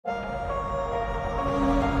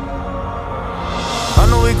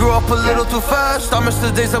we grew up a little too fast. I miss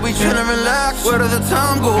the days that we chill and relax. Where did the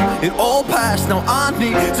time go? It all passed, now I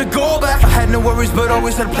need to go back. I had no worries but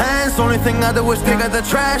always had plans. The only thing I did was pick out the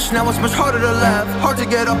trash. Now it's much harder to laugh, hard to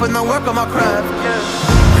get up and then work on my craft.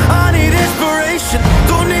 I need inspiration,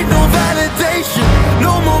 don't need no validation.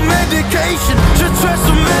 No more medication, should try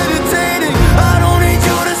some meditating. I don't need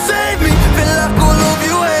you to save me, feel like all of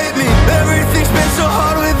you hate me. Everything's been so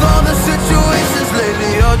hard with all the situations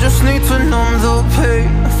lately. I just need to numb the pain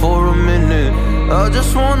for a minute. I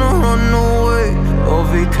just wanna run away on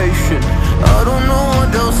vacation. I don't know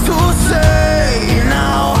what else to say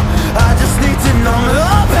now. I just need to numb the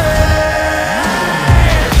pain.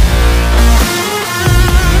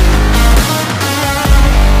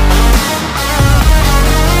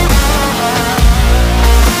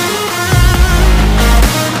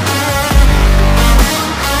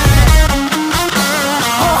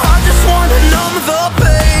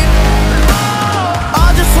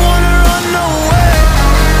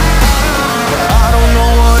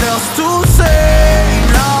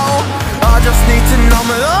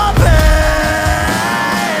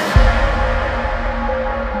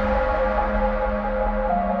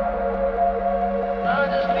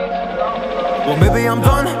 Well, maybe I'm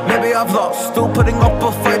done, maybe I've lost. Still putting up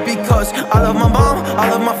a fight because I love my mom, I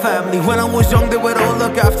love my family. When I was young, they would all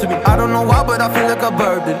look after me. I don't know why, but I feel like a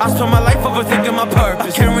burden. I spend my life overthinking my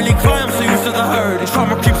purpose. Can't really cry, I'm so used to the hurt.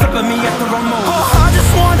 Trauma keeps flipping me at the wrong moment. Oh, I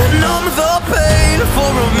just wanna numb the pain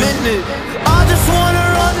for a minute. I just wanna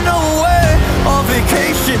run away on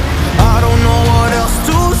vacation. I don't know what else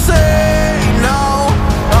to say now.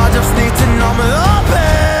 I just need to numb the pain.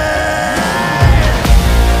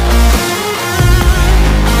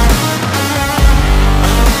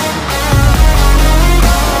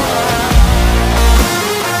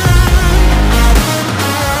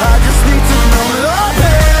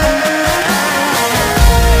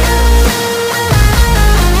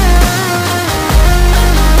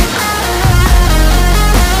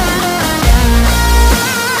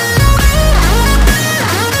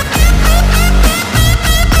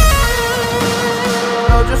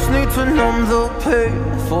 To numb the pain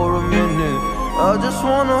for a minute. I just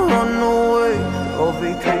wanna run away on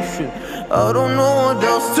vacation. I don't know what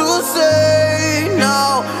else to say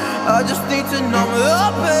now. I just need to numb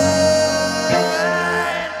the pain.